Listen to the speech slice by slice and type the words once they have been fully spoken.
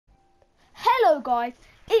Hello guys,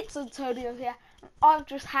 it's Antonio here. I've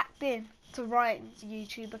just hacked in to Ryan's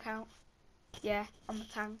YouTube account. Yeah, I'm a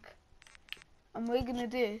tank. And we're gonna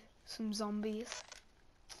do some zombies.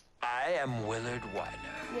 I am Willard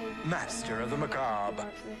Wyler, master of the macabre.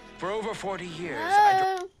 For over 40 years,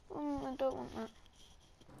 I don't want that.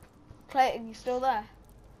 Clayton, you still there?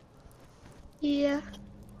 Yeah.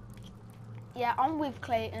 Yeah, I'm with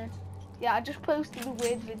Clayton. Yeah, I just posted a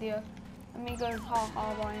weird video of me going ha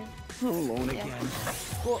ha Ryan. Alone again.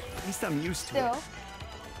 But at least I'm used to still,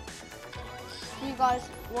 if you guys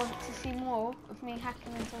want to see more of me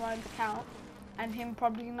hacking into Ryan's account and him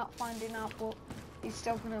probably not finding out, but he's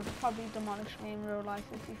still gonna probably demolish me in real life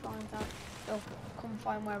if he finds out. He'll come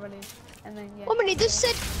find where I live, and then yeah. Oh man, it just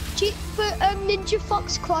said Ninja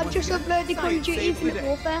Fox Quad just uploaded Call of Duty Infinite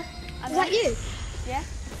Warfare. Is that you? Yeah.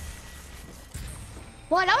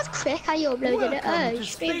 Wow, that was quick how you uploaded it. Oh, you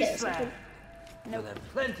streamed it or something. You'll have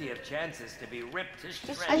plenty of chances to be ripped to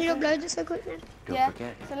shreds. How did you upload it so quick then? Yeah,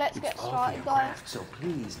 so let's get started guys. So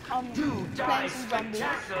please, do playing some zombies.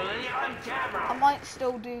 I might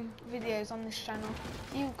still do videos on this channel.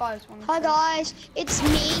 You guys want to Hi guys, it's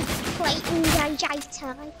me, Clayton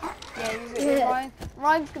Janjita. Yeah,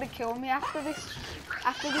 Ryan's gonna kill me after this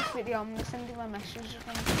video. I'm gonna send him a message.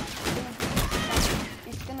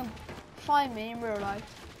 He's gonna find me in real life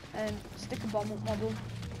and stick a bomb up my bum.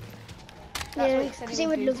 Yeah, because he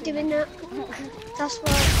would love doing that. That's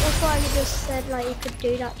why he just said like he could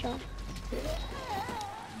do that job.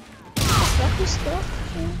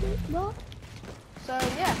 What? So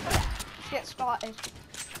yeah, let's get started.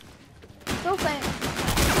 Still playing,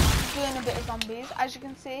 doing a bit of zombies. As you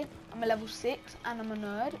can see, I'm a level 6 and I'm a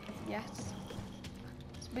nerd. Yes,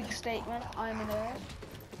 it's a big statement. I'm a nerd.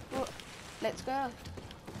 But let's go.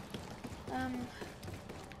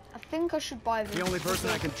 I think I should buy this. The only person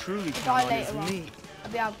I can truly die count on is later me.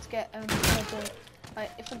 I'll be able to get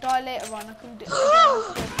like if I die later on, I can do.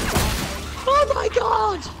 Oh my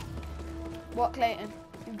god! What, Clayton?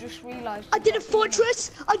 You've just realised. I did a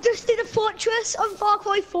fortress. I just did a fortress on Far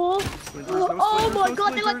Cry 4. Oh my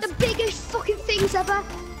god, they're like the biggest fucking things ever.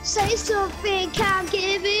 Say something, I'm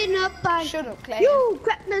giving up. Shut up, Clayton. You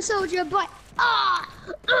Crepman soldier boy.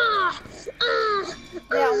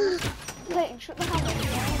 Yeah, Clayton, shut the hell up.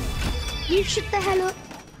 You shut the hell up.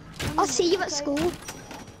 I'll see you at school.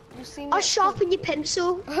 I'll sharpen your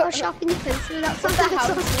pencil. I'll sharpen your pencil. That's what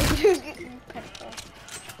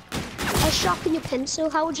I'll sharpen your pencil.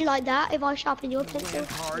 How would you like that if I sharpen your pencil?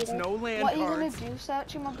 No land what are you cards. gonna do?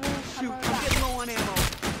 Searching my blue Shoot, camo I'm getting low on ammo.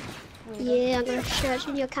 Yeah, I'm gonna search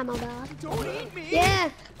in your camo bag. Don't eat me. Yeah,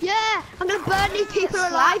 I'm gonna burn these people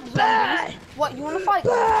alive. Burn! What, you wanna fight?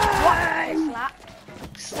 Burn! What?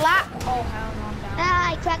 Slap? Oh hell no, I'm down.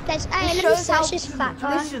 I cracked this. Hey, let me search this fat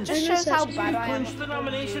guy. Just shows how bad I am. clinched the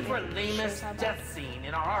nomination for lamest death scene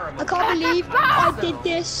in a horror movie. I can't believe I did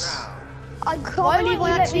this. I can't believe I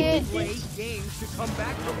actually did this. Games to come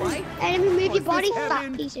back to life. Hey, let me move your body,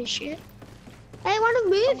 fat piece of shit. Hey, I wanna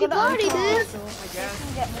move your body, dude. I guess.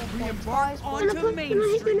 Re-embark onto Main Hit me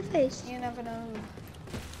in Street. the face. You never know.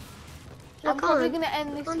 I I'm probably can't. gonna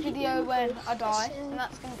end this video when I die, and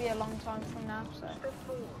that's gonna be a long time from now. So,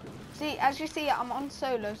 see, as you see, I'm on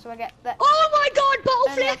solo, so I get that. Oh my god, bottle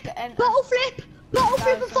Only have flip! to enter. Bottle flip! Bottle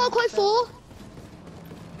flip on Far Cry 4!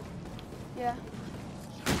 Yeah.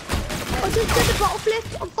 I just did a bottle flip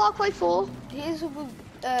on Far Cry 4. Here's a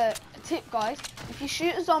tip, guys. If you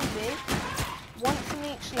shoot a zombie, once in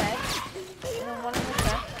each leg, and then one in the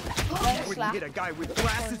chest, then Wouldn't slap. hit a guy with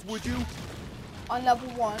glasses, would you? On level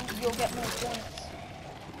 1, you'll get more points.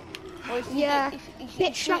 Or if you Yeah. if Bitch,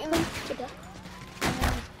 you slap shoot them them, together.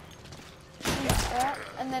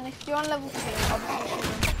 and then if you're on level 2, obviously shoot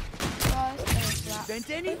them twice, and then slap, Sent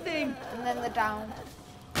anything. and then they're down.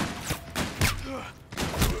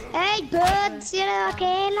 Hey, birds, you know,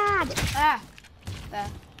 okay, lad. Ah! There.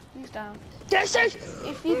 He's down. This is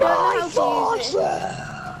If you don't know my how to use it,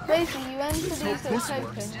 fortress! basically you enter these little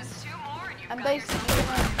tokens, and basically you're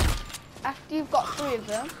gonna, after you've got 3 of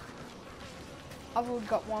them, I've already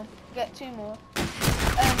got 1, get 2 more,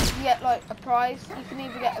 you get like a prize. You can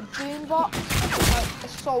either get a boom box, like a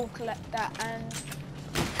soul collector, and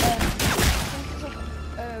I think it's like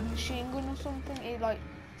a machine gun or something. It's like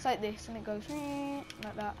this, and it goes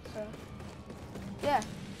like that. So yeah,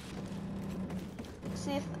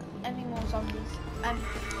 see if any more zombies, and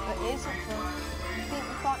it isn't fun. You think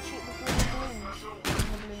we can't shoot the balloons?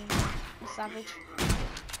 I'm savage.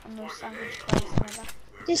 I'm the most savage person ever.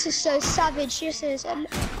 This is so savage. This is. I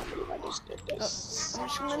just did this. I'm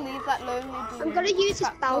just gonna leave that lonely balloon. I'm gonna use this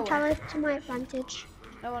back bell forward. tower to my advantage.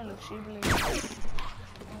 No one loves you, believe me.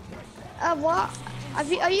 What? Are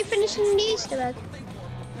you finishing the Easter egg?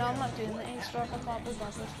 No, I'm not doing the Easter egg. I can't be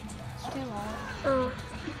bothered. It's too hard. Oh.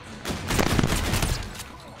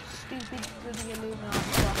 Stupid bloody Illuminati.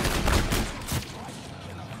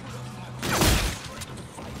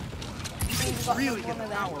 It's really get the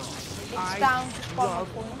power on. It's down to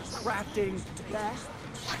 5 points. Crafting. There.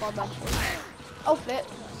 5 points. Oh, flip.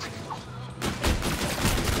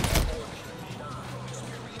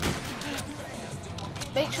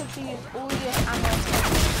 Make sure to use all your ammo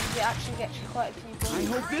because it actually gets you quite a few points. I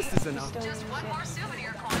hope this is enough. Still use it.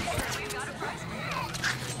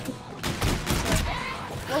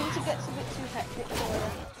 Once it gets a bit too hectic for you,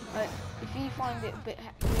 like, if you find it a bit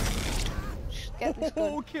hectic, just get this gun.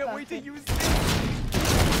 Oh, can't wait to Perfect. use this.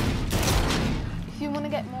 If you want to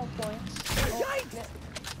get more points,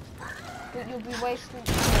 but you'll be wasting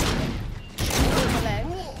time shooting the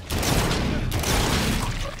legs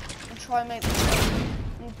and try and make them.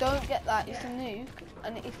 And don't get that, it's a nuke,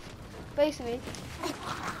 and if basically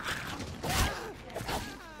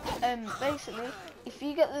if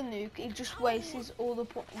you get the nuke, it just wastes all the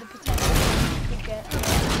potential you could get.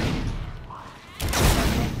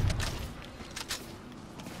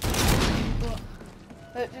 But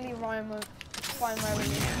hopefully Ryan won't find where we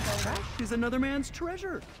need to go. Trash is another man's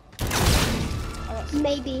treasure.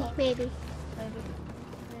 Maybe.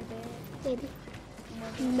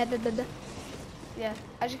 Yeah,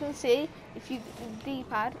 as you can see, if you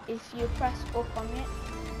D-pad, if you press up on it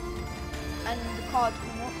and the cards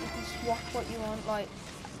come up, you can swap what you want. Like,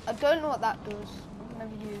 I don't know what that does. I've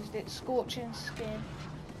never used it. Scorching Skin,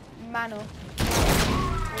 Mana.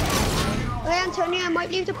 Hey Antonio, I might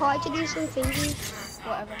leave the party to do some thinking.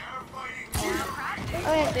 Whatever.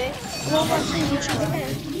 Okay.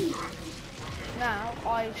 Now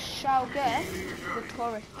I shall get the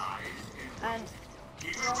turret. And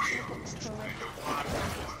where should I put the turret?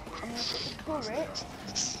 I'm gonna put the turret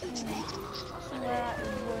somewhere it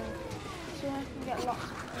won't, so I can get lots of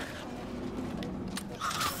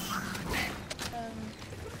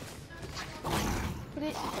put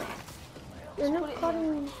it. You're not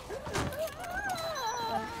cutting.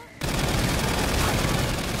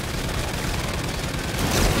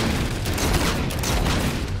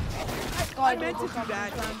 I meant to do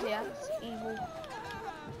that. Here. It's evil.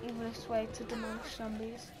 Evilest way to demolish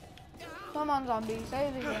zombies. Come on, zombies,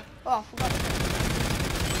 over here. Oh, I forgot.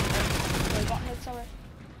 Wait, got hit, sorry.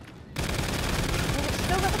 Did it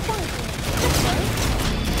still got the points in it?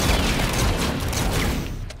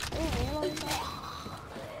 Oh, realise that.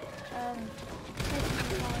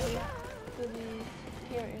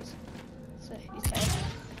 Here it is. So, it's there.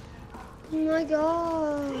 Oh my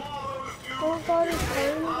god. Oh god, it's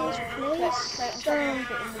going to this place.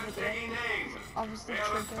 Obviously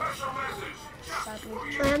triggered. Sadly.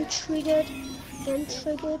 I am triggered. I'm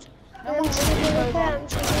triggered. I'm triggered.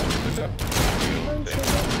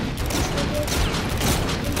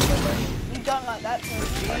 You don't like that, do you?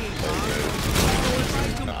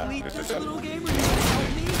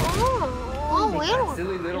 Oh, well. That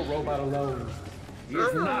silly little robot alone. He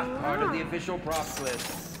is not part of the official props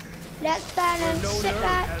list. Let's balance, sit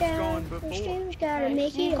back down. The stream's gotta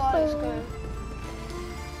make it a fool.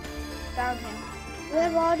 Down here.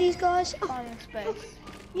 Where are these guys? Oh, Finding space.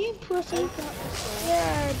 you pussy. Open up the door.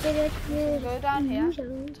 Yeah, I did it. Go down here.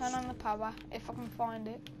 Turn on the power if I can find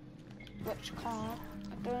it. Which I can't.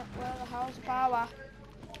 I don't. Where the hell's the power?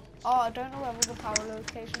 Oh, I don't know where all the power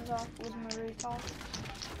locations are. With my retard.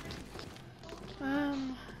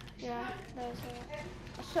 Yeah. There's a.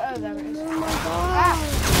 Oh, there it is. Oh my god. Ah!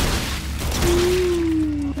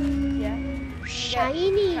 Yeah.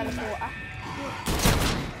 Shiny. Teleporter.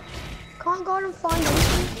 Can't go and find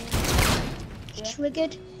anything. Yeah.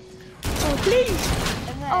 Triggered. Oh, please.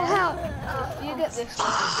 And then, Oh, hell. if you get this one,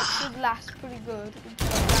 it should last pretty good until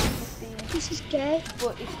around 15. This is gay.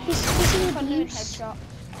 But if you This is keep on doing abuse. headshot,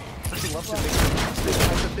 I love to make this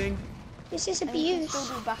type of thing. This is and you can abuse. still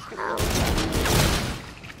do basketball.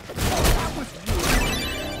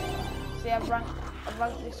 See, I've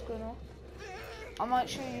ranked this gun up. I might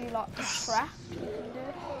show you like the craft you can do.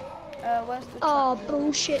 Where's the Oh, trap?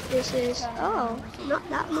 bullshit this is. Oh, not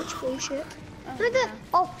that much bullshit. Look at that.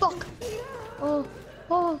 Oh, fuck. Oh,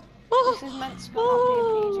 oh, oh. This is meant to not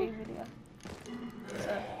be a PG video.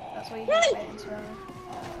 So, that's why you can say it swearing.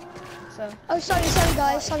 So, Oh, sorry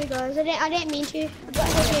guys. I didn't mean to. I've got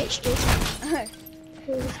ADHD.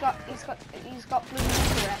 he's got blue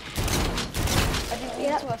Tourette. I didn't mean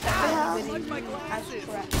Yep. to offend anybody who has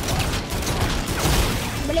Tourette.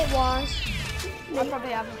 But it was. I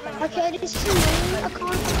probably have offended. Okay, this is annoying. I can't.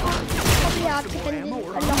 Probably have offended a lot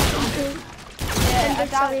of people. Yeah, I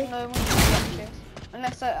doubt Sorry. no one can get this.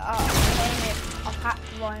 Unless I name it I've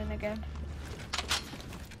hacked Ryan again.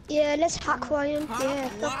 Yeah, let's hack Ryan.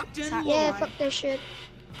 Yeah, fuck that shit.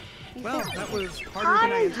 Well, that was harder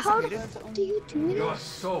than I How anticipated. do you do Your this?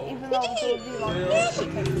 soul Even though it's all be like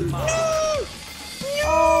No!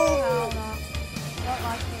 oh, no. Don't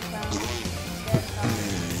like me down.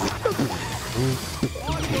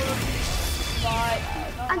 Right.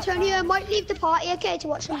 Antonio, I might leave the party, okay, to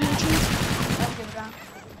watch some YouTube. Don't give it down.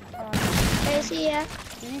 Alright. Okay, see ya.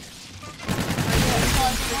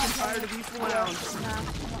 I'm tired of these clowns. Nah, I'm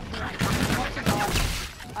not doing it. What's the bar?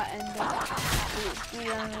 I ended it. It's been a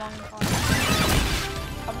long time.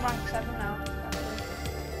 I'm rank 7 now.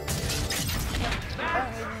 I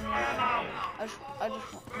don't really need it. I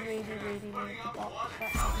just really need the box.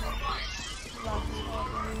 That's what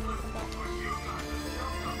I mean.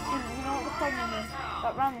 You know what the problem is?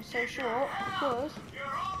 That round was so short because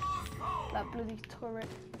that bloody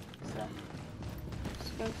turret. So, let's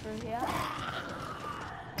go through here.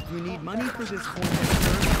 You need money for this point.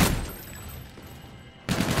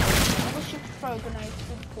 I wish you could throw grenades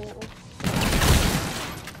through the portal.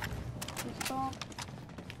 We've got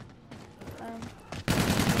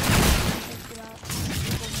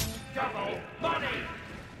double money.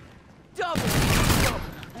 Double!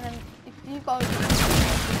 and then if you guys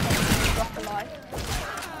drop a like,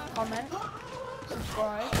 comment,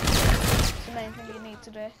 subscribe. It's the main thing you need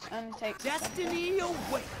to do. It only takes Destiny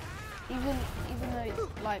away! even though it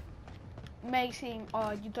like may seem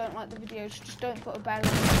you don't like the videos, just don't put a bell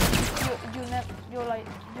on. You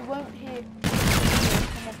won't hear the video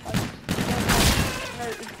come up like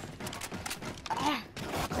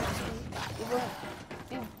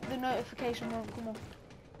the notification won't come up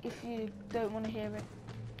if you don't want to hear it.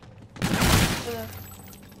 So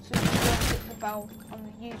you just hit the bell on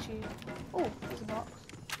the YouTube. Oh, there's a box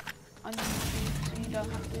on YouTube, so you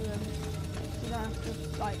don't have to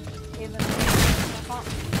like hear the notification.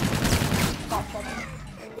 Not a problem.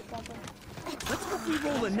 Let's hope we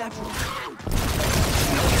roll a natural.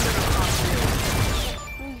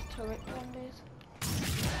 3 turret zombies.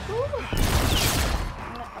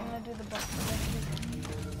 I'm gonna do the box again.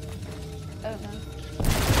 Oh no.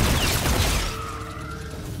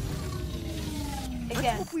 Let's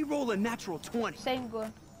Again, hope we roll a natural 20. same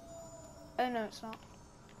gun. Oh no, it's not.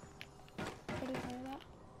 I didn't know that.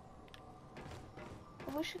 I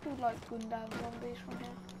wish I could like gun down zombies from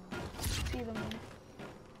here. See them in.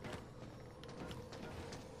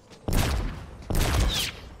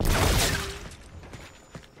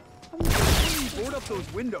 Board up those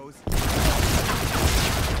windows.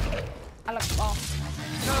 I like off.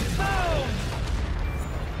 Kaboom!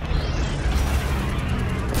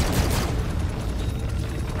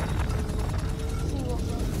 See what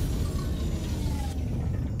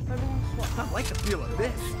everyone's I like the feel of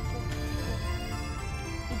this.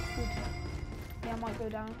 It's good. Yeah, I might go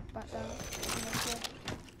down, back down.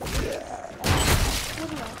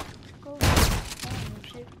 Good luck. Go.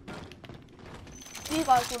 Do you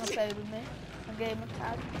guys want to play with me? A game of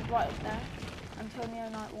tag, right up there. Antonio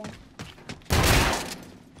Night 1.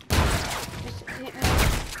 Just hit me,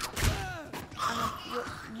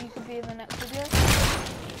 and you could be in the next video,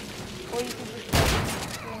 or you can just play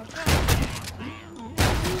with me.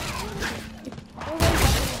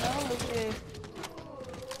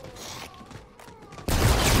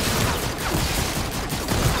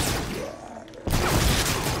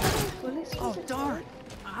 Oh, darn.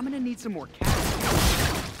 I'm gonna need some more cash.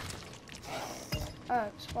 Oh,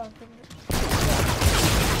 it's 500.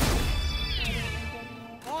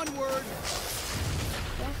 Onward!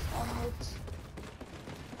 Yes, onwards.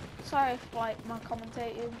 Sorry if like my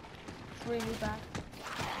commentating is really bad.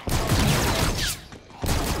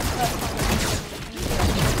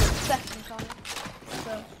 Second time.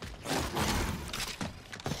 So.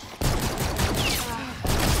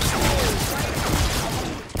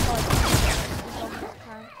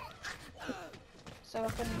 So I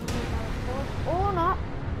can lose my record or not.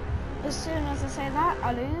 As soon as I say that,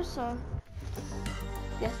 I lose. So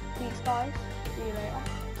yes, peace guys. See you later.